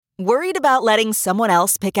Worried about letting someone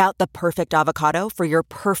else pick out the perfect avocado for your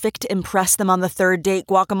perfect impress them on the third date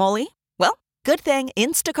guacamole? Well, good thing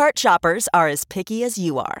Instacart shoppers are as picky as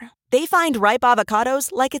you are. They find ripe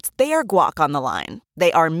avocados like it's their guac on the line.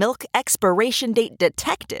 They are milk expiration date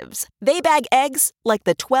detectives. They bag eggs like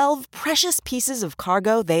the 12 precious pieces of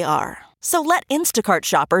cargo they are. So let Instacart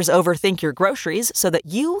shoppers overthink your groceries so that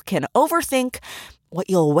you can overthink what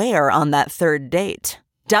you'll wear on that third date.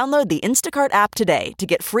 Download the Instacart app today to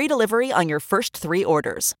get free delivery on your first 3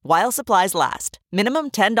 orders, while supplies last.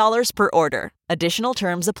 Minimum $10 per order. Additional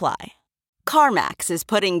terms apply. CarMax is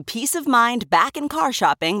putting peace of mind back in car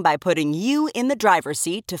shopping by putting you in the driver's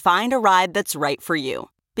seat to find a ride that's right for you.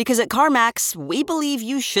 Because at CarMax, we believe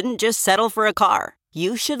you shouldn't just settle for a car.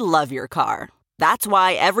 You should love your car. That's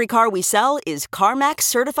why every car we sell is CarMax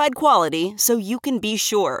certified quality, so you can be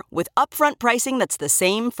sure with upfront pricing that's the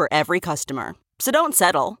same for every customer. So don't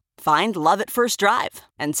settle. Find love at first drive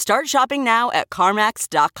and start shopping now at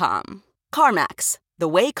CarMax.com. CarMax, the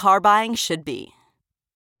way car buying should be.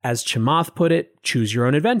 As Chamath put it, choose your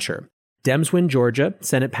own adventure. Dems win Georgia,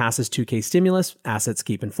 Senate passes 2K stimulus, assets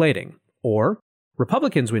keep inflating. Or,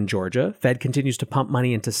 Republicans win Georgia, Fed continues to pump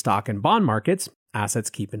money into stock and bond markets, assets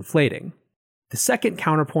keep inflating. The second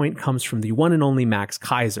counterpoint comes from the one and only Max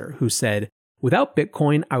Kaiser, who said, "Without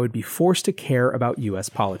Bitcoin, I would be forced to care about US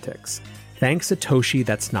politics. Thanks, Satoshi,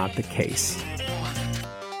 that's not the case."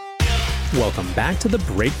 Welcome back to The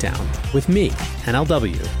Breakdown with me,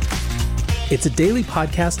 NLW. It's a daily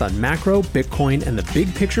podcast on macro, Bitcoin, and the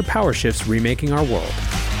big picture power shifts remaking our world.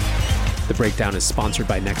 The Breakdown is sponsored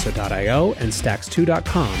by Nexo.io and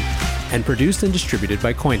Stacks2.com and produced and distributed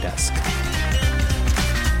by CoinDesk.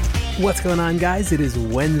 What's going on, guys? It is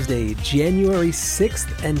Wednesday, January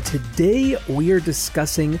 6th, and today we are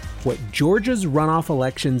discussing what Georgia's runoff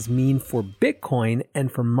elections mean for Bitcoin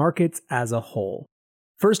and for markets as a whole.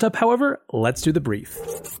 First up, however, let's do the brief.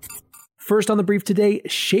 First on the brief today,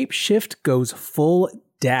 Shapeshift goes full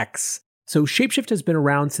DEX. So Shapeshift has been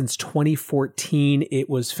around since 2014. It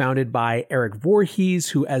was founded by Eric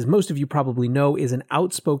Voorhees, who, as most of you probably know, is an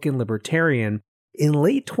outspoken libertarian. In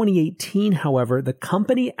late 2018, however, the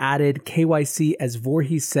company added KYC, as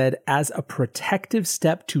Voorhees said, as a protective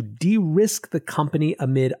step to de-risk the company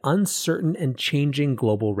amid uncertain and changing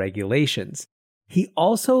global regulations. He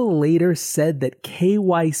also later said that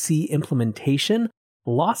KYC implementation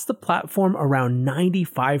lost the platform around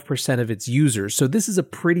 95% of its users, so this is a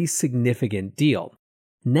pretty significant deal.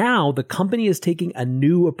 Now, the company is taking a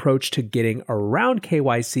new approach to getting around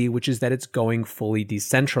KYC, which is that it's going fully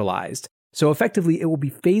decentralized. So effectively, it will be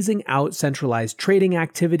phasing out centralized trading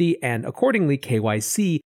activity and, accordingly,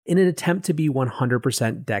 KYC in an attempt to be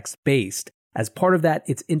 100% DEX-based. As part of that,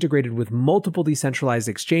 it's integrated with multiple decentralized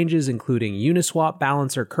exchanges, including Uniswap,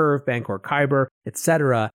 Balancer, Curve, Bancor, Kyber,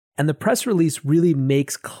 etc., and the press release really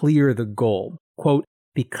makes clear the goal. Quote,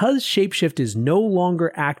 "Because Shapeshift is no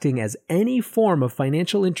longer acting as any form of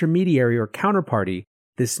financial intermediary or counterparty,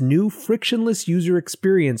 this new frictionless user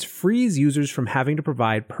experience frees users from having to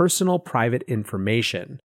provide personal private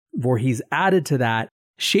information." Voorhees added to that,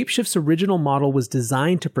 Shapeshift's original model was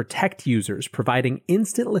designed to protect users, providing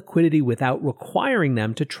instant liquidity without requiring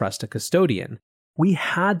them to trust a custodian. We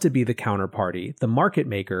had to be the counterparty, the market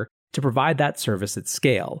maker, to provide that service at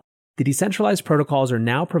scale. The decentralized protocols are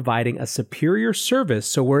now providing a superior service,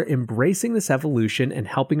 so we're embracing this evolution and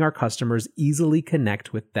helping our customers easily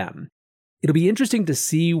connect with them. It'll be interesting to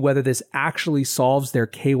see whether this actually solves their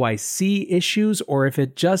KYC issues or if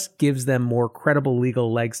it just gives them more credible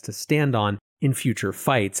legal legs to stand on in future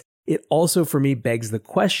fights. It also, for me, begs the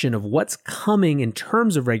question of what's coming in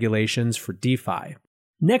terms of regulations for DeFi.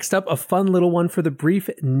 Next up, a fun little one for the brief,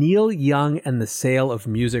 Neil Young and the sale of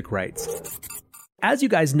music rights. As you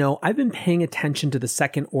guys know, I've been paying attention to the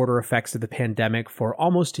second order effects of the pandemic for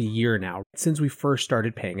almost a year now, since we first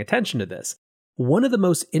started paying attention to this. One of the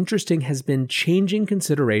most interesting has been changing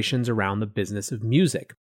considerations around the business of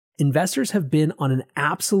music. Investors have been on an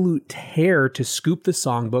absolute tear to scoop the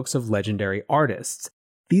songbooks of legendary artists.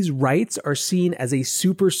 These rights are seen as a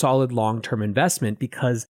super solid long-term investment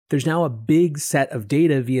because there's now a big set of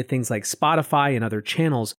data via things like Spotify and other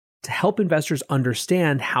channels to help investors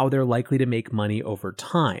understand how they're likely to make money over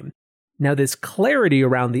time. Now, this clarity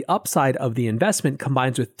around the upside of the investment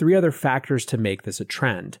combines with 3 other factors to make this a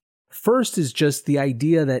trend. First is just the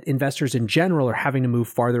idea that investors in general are having to move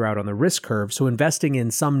farther out on the risk curve, so investing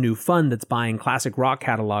in some new fund that's buying classic rock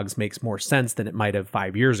catalogs makes more sense than it might have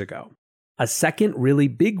 5 years ago. A second really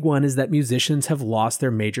big one is that musicians have lost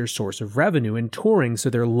their major source of revenue in touring, so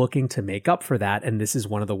they're looking to make up for that, and this is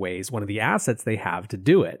one of the assets they have to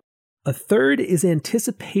do it. A third is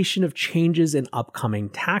anticipation of changes in upcoming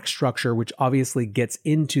tax structure, which obviously gets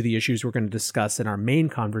into the issues we're going to discuss in our main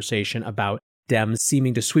conversation about Dems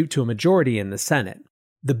seeming to sweep to a majority in the Senate.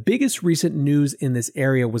 The biggest recent news in this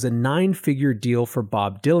area was a 9-figure deal for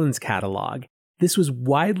Bob Dylan's catalog. This was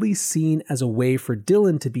widely seen as a way for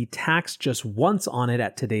Dylan to be taxed just once on it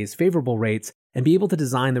at today's favorable rates and be able to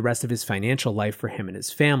design the rest of his financial life for him and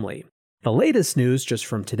his family. The latest news, just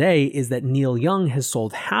from today, is that Neil Young has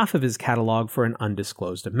sold half of his catalog for an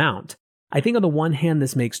undisclosed amount. I think on the one hand,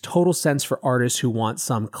 this makes total sense for artists who want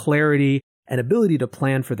some clarity and ability to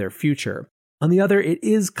plan for their future. On the other, it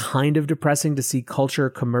is kind of depressing to see culture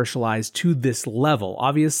commercialized to this level.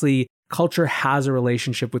 Obviously, culture has a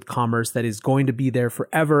relationship with commerce that is going to be there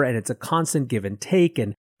forever, and it's a constant give and take,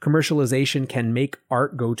 and commercialization can make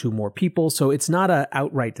art go to more people, so it's not an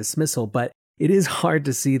outright dismissal, but it is hard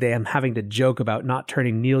to see them having to joke about not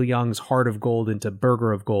turning Neil Young's Heart of Gold into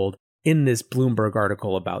Burger of Gold in this Bloomberg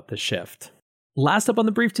article about the shift. Last up on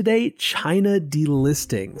the brief today, China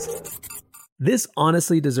delistings. This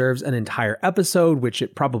honestly deserves an entire episode, which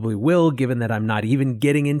it probably will, given that I'm not even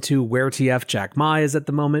getting into where TF Jack Ma is at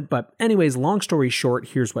the moment. But anyways, long story short,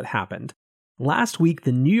 here's what happened. Last week,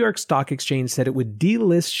 the New York Stock Exchange said it would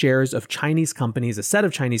delist shares of Chinese companies, a set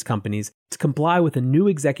of Chinese companies, to comply with a new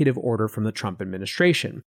executive order from the Trump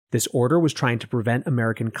administration. This order was trying to prevent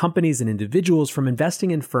American companies and individuals from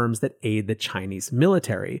investing in firms that aid the Chinese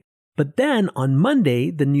military. But then, on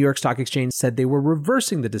Monday, the New York Stock Exchange said they were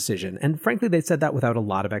reversing the decision, and frankly, they said that without a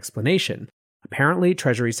lot of explanation. Apparently,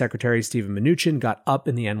 Treasury Secretary Steven Mnuchin got up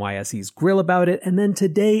in the NYSE's grill about it, and then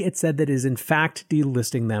today it said that it is in fact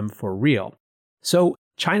delisting them for real. So,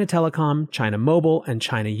 China Telecom, China Mobile, and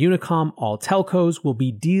China Unicom, all telcos, will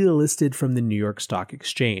be delisted from the New York Stock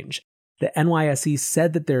Exchange. The NYSE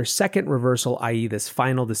said that their second reversal, i.e. this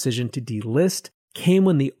final decision to delist, came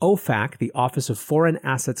when the OFAC, the Office of Foreign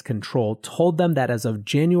Assets Control, told them that as of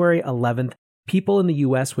January 11th, people in the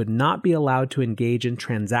US would not be allowed to engage in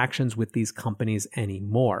transactions with these companies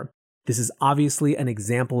anymore. This is obviously an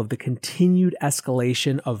example of the continued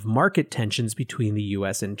escalation of market tensions between the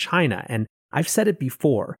US and China, and I've said it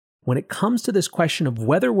before, when it comes to this question of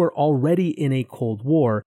whether we're already in a Cold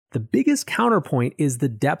War, the biggest counterpoint is the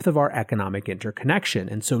depth of our economic interconnection.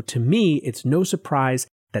 And so to me, it's no surprise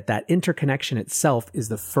that that interconnection itself is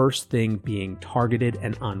the first thing being targeted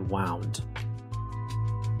and unwound.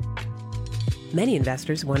 Many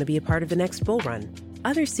investors want to be a part of the next bull run.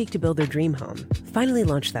 Others seek to build their dream home, finally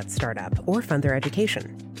launch that startup, or fund their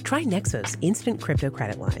education. Try Nexo's instant crypto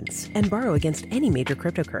credit lines and borrow against any major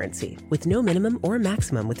cryptocurrency with no minimum or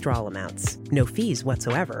maximum withdrawal amounts, no fees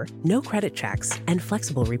whatsoever, no credit checks, and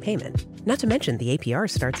flexible repayment. Not to mention the APR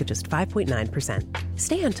starts at just 5.9%.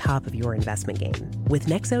 Stay on top of your investment game with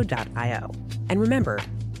Nexo.io. And remember,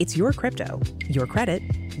 it's your crypto, your credit,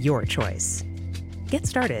 your choice. Get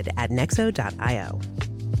started at Nexo.io.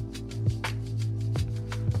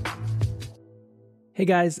 Hey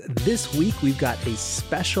guys, this week we've got a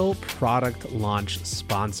special product launch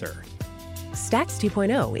sponsor. Stacks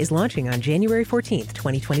 2.0 is launching on January 14th,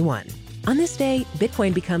 2021. On this day,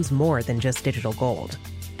 Bitcoin becomes more than just digital gold.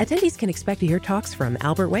 Attendees can expect to hear talks from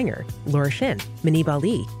Albert Wenger, Laura Shin, Manib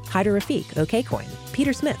Ali, Haider Rafiq, OKCoin,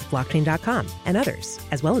 Peter Smith, Blockchain.com, and others,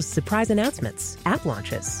 as well as surprise announcements, app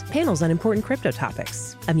launches, panels on important crypto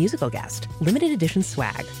topics, a musical guest, limited edition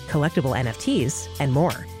swag, collectible NFTs, and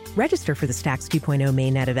more. Register for the Stacks 2.0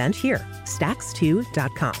 mainnet event here,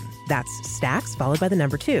 stacks2.com. That's stacks followed by the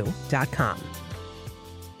number 2.com.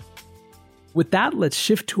 With that, let's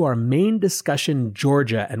shift to our main discussion,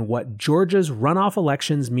 Georgia, and what Georgia's runoff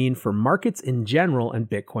elections mean for markets in general and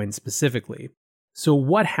Bitcoin specifically. So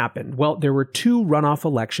what happened? Well, there were two runoff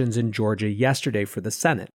elections in Georgia yesterday for the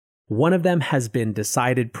Senate. One of them has been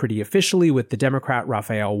decided pretty officially with the Democrat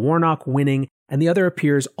Raphael Warnock winning, and the other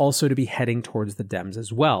appears also to be heading towards the Dems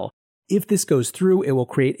as well. If this goes through, it will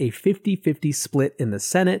create a 50-50 split in the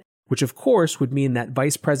Senate, which of course would mean that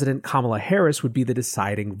Vice President Kamala Harris would be the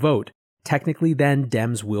deciding vote. Technically, then,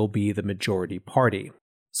 Dems will be the majority party.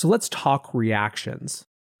 So let's talk reactions.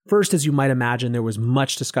 First, as you might imagine, there was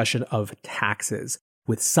much discussion of taxes,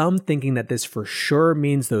 with some thinking that this for sure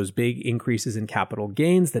means those big increases in capital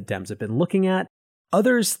gains that Dems have been looking at.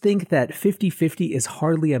 Others think that 50-50 is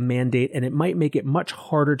hardly a mandate and it might make it much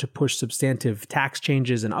harder to push substantive tax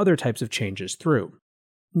changes and other types of changes through.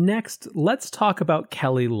 Next, let's talk about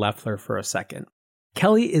Kelly Loeffler for a second.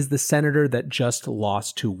 Kelly is the senator that just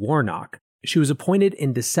lost to Warnock. She was appointed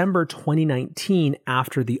in December 2019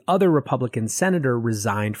 after the other Republican senator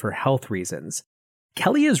resigned for health reasons.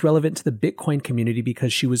 Kelly is relevant to the Bitcoin community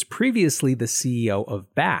because she was previously the CEO of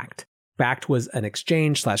Bakkt. Bakkt was an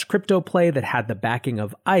exchange/crypto play that had the backing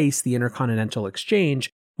of ICE, the Intercontinental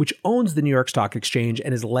Exchange, which owns the New York Stock Exchange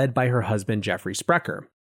and is led by her husband, Jeffrey Sprecher.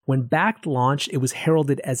 When Bakkt launched, it was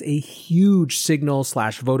heralded as a huge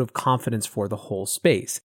signal/vote of confidence for the whole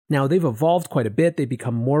space. Now, they've evolved quite a bit. They've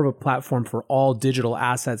become more of a platform for all digital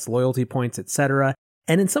assets, loyalty points, etc.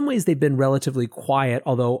 And in some ways, they've been relatively quiet,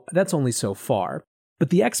 although that's only so far. But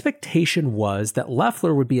the expectation was that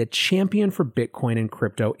Loeffler would be a champion for Bitcoin and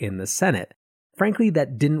crypto in the Senate. Frankly,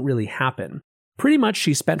 that didn't really happen. Pretty much,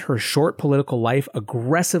 she spent her short political life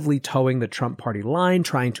aggressively towing the Trump party line,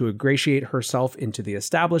 trying to ingratiate herself into the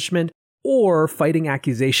establishment, or fighting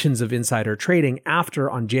accusations of insider trading after,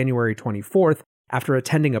 on January 24th, after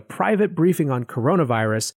attending a private briefing on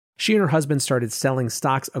coronavirus, she and her husband started selling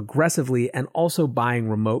stocks aggressively and also buying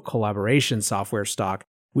remote collaboration software stock,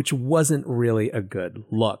 which wasn't really a good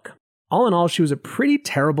look. All in all, she was a pretty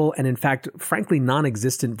terrible and, in fact, frankly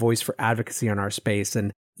non-existent voice for advocacy on our space,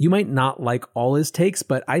 and you might not like all his takes,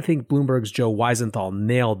 but I think Bloomberg's Joe Weisenthal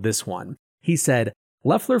nailed this one. He said,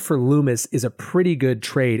 "Loeffler for Loomis is a pretty good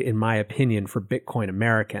trade, in my opinion, for Bitcoin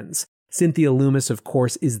Americans. Cynthia Loomis, of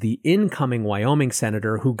course, is the incoming Wyoming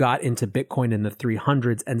senator who got into Bitcoin in the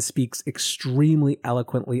 300s and speaks extremely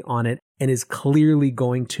eloquently on it and is clearly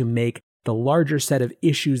going to make the larger set of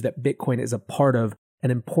issues that Bitcoin is a part of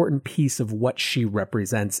an important piece of what she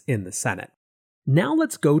represents in the Senate." Now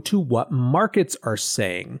let's go to what markets are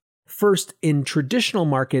saying. First, in traditional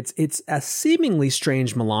markets, it's a seemingly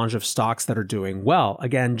strange melange of stocks that are doing well.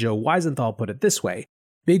 Again, Joe Weisenthal put it this way.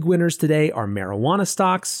 Big winners today are marijuana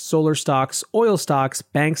stocks, solar stocks, oil stocks,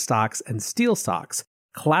 bank stocks, and steel stocks.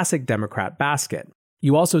 Classic Democrat basket.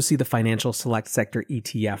 You also see the financial select sector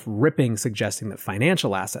ETF ripping, suggesting that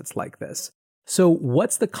financial assets like this. So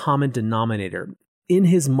what's the common denominator? In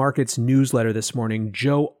his markets newsletter this morning,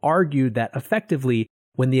 Joe argued that effectively,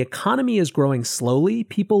 when the economy is growing slowly,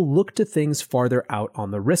 people look to things farther out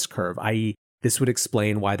on the risk curve, i.e., this would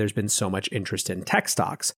explain why there's been so much interest in tech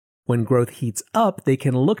stocks. When growth heats up, they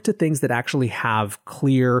can look to things that actually have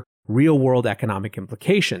clear, real-world economic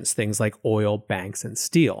implications, things like oil, banks, and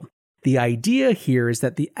steel. The idea here is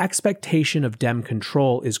that the expectation of Dem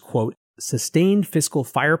control is, quote, sustained fiscal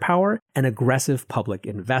firepower and aggressive public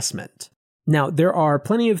investment. Now, there are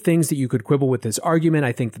plenty of things that you could quibble with this argument.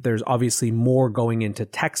 I think that there's obviously more going into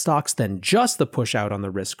tech stocks than just the push out on the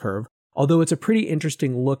risk curve, although it's a pretty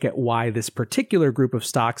interesting look at why this particular group of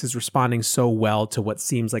stocks is responding so well to what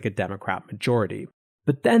seems like a Democrat majority.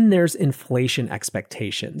 But then there's inflation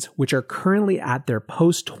expectations, which are currently at their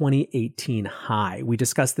post-2018 high. We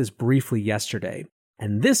discussed this briefly yesterday.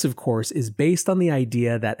 And this, of course, is based on the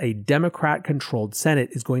idea that a Democrat-controlled Senate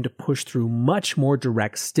is going to push through much more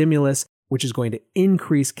direct stimulus, which is going to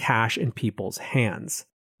increase cash in people's hands.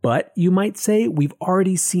 But you might say we've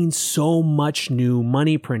already seen so much new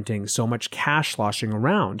money printing, so much cash sloshing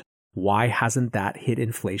around. Why hasn't that hit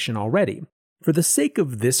inflation already? For the sake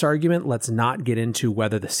of this argument, let's not get into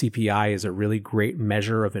whether the CPI is a really great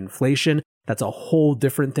measure of inflation. That's a whole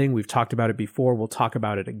different thing. We've talked about it before. We'll talk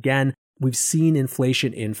about it again. We've seen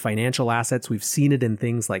inflation in financial assets. We've seen it in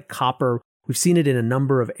things like copper. We've seen it in a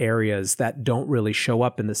number of areas that don't really show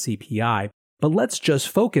up in the CPI. But let's just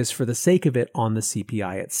focus for the sake of it on the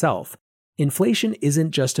CPI itself. Inflation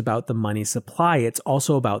isn't just about the money supply, it's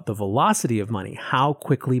also about the velocity of money, how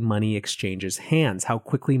quickly money exchanges hands, how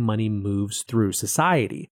quickly money moves through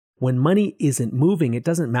society. When money isn't moving, it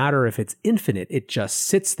doesn't matter if it's infinite, it just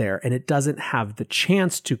sits there and it doesn't have the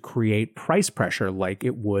chance to create price pressure like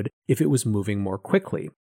it would if it was moving more quickly.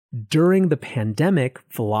 During the pandemic,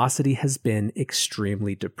 velocity has been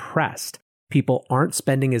extremely depressed. People aren't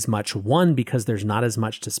spending as much, one, because there's not as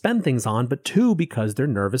much to spend things on, but two, because they're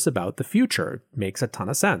nervous about the future. It makes a ton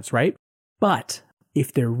of sense, right? But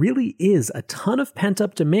if there really is a ton of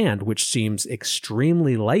pent-up demand, which seems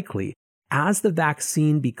extremely likely, as the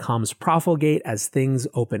vaccine becomes profligate, as things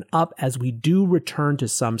open up, as we do return to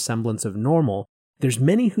some semblance of normal, there's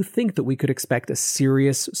many who think that we could expect a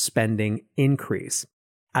serious spending increase.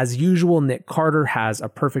 As usual, Nick Carter has a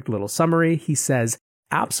perfect little summary. He says,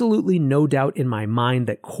 absolutely no doubt in my mind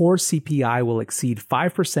that core CPI will exceed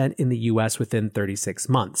 5% in the US within 36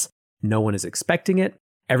 months. No one is expecting it.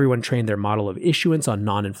 Everyone trained their model of issuance on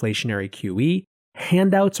non-inflationary QE.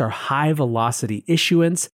 Handouts are high-velocity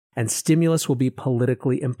issuance, and stimulus will be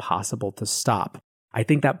politically impossible to stop. I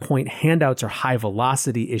think that point, handouts are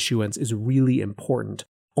high-velocity issuance, is really important.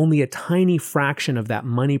 Only a tiny fraction of that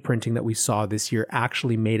money printing that we saw this year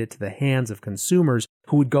actually made it to the hands of consumers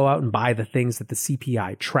who would go out and buy the things that the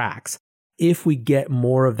CPI tracks. If we get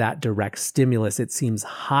more of that direct stimulus, it seems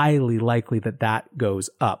highly likely that that goes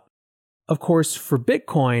up. Of course, for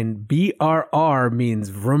Bitcoin, BRR means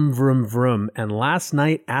vroom, vroom, vroom. And last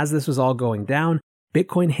night, as this was all going down,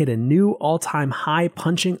 Bitcoin hit a new all-time high,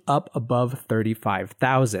 punching up above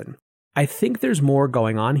 35,000. I think there's more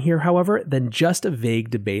going on here, however, than just a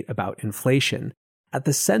vague debate about inflation. At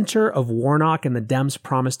the center of Warnock and the Dems'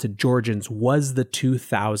 promise to Georgians was the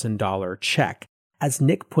 $2,000 check. As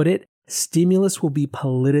Nick put it, stimulus will be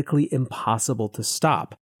politically impossible to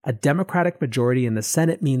stop. A Democratic majority in the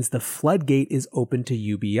Senate means the floodgate is open to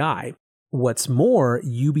UBI. What's more,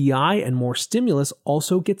 UBI and more stimulus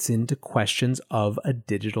also gets into questions of a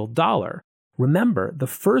digital dollar. Remember, the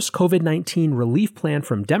first COVID-19 relief plan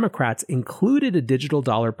from Democrats included a digital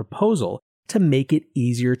dollar proposal to make it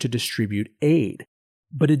easier to distribute aid.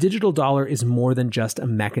 But a digital dollar is more than just a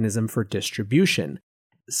mechanism for distribution.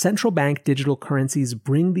 Central bank digital currencies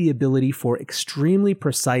bring the ability for extremely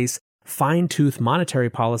precise, fine-tooth monetary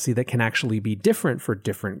policy that can actually be different for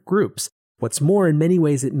different groups. What's more, in many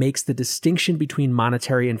ways, it makes the distinction between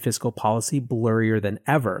monetary and fiscal policy blurrier than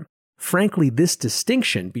ever. Frankly, this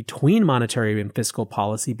distinction between monetary and fiscal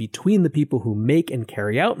policy, between the people who make and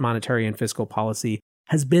carry out monetary and fiscal policy,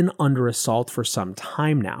 has been under assault for some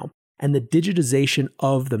time now. And the digitization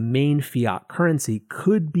of the main fiat currency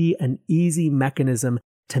could be an easy mechanism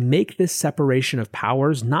to make this separation of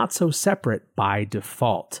powers not so separate by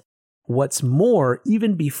default. What's more,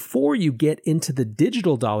 even before you get into the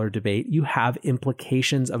digital dollar debate, you have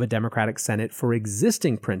implications of a Democratic Senate for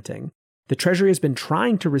existing printing. The Treasury has been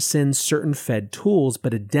trying to rescind certain Fed tools,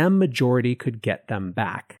 but a Dem majority could get them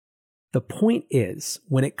back. The point is,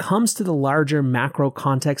 when it comes to the larger macro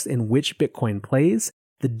context in which Bitcoin plays,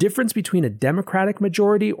 the difference between a Democratic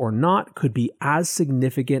majority or not could be as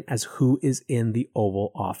significant as who is in the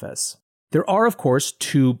Oval Office. There are, of course,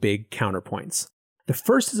 two big counterpoints. The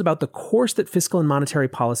first is about the course that fiscal and monetary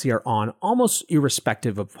policy are on, almost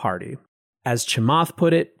irrespective of party. As Chamath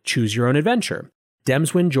put it, choose your own adventure.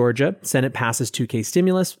 Dems win Georgia, Senate passes 2K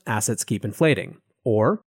stimulus, assets keep inflating.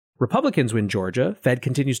 Or, Republicans win Georgia, Fed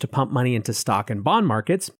continues to pump money into stock and bond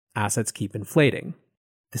markets, assets keep inflating.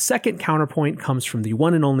 The second counterpoint comes from the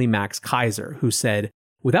one and only Max Kaiser, who said,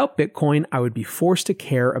 "Without Bitcoin, I would be forced to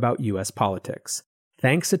care about US politics.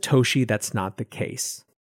 Thanks, Satoshi, that's not the case."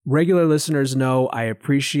 Regular listeners know I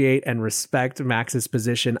appreciate and respect Max's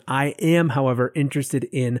position. I am, however, interested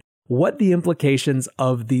in what the implications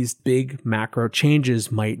of these big macro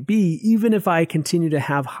changes might be, even if I continue to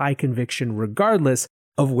have high conviction regardless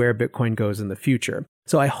of where Bitcoin goes in the future.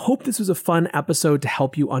 So I hope this was a fun episode to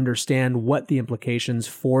help you understand what the implications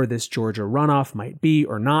for this Georgia runoff might be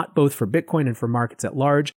or not, both for Bitcoin and for markets at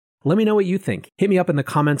large. Let me know what you think. Hit me up in the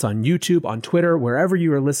comments on YouTube, on Twitter, wherever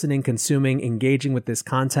you are listening, consuming, engaging with this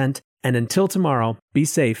content. And until tomorrow, be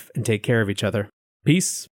safe and take care of each other.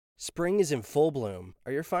 Peace. Spring is in full bloom.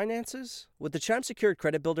 Are your finances? With the Chime Secured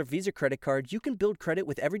Credit Builder Visa Credit Card, you can build credit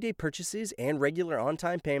with everyday purchases and regular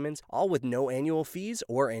on-time payments, all with no annual fees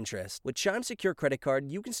or interest. With Chime Secured Credit Card,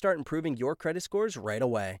 you can start improving your credit scores right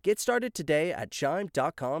away. Get started today at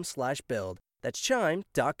chime.com/build. That's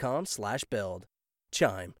chime.com/build.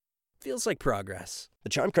 Chime. Feels like progress. The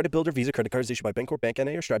Chime Credit Builder Visa Credit Card is issued by Bancorp Bank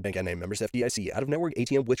N.A. or Stride Bank N.A. Members FDIC. Out-of-network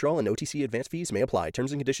ATM withdrawal and OTC advance fees may apply.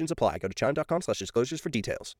 Terms and conditions apply. Go to chime.com/disclosures for details.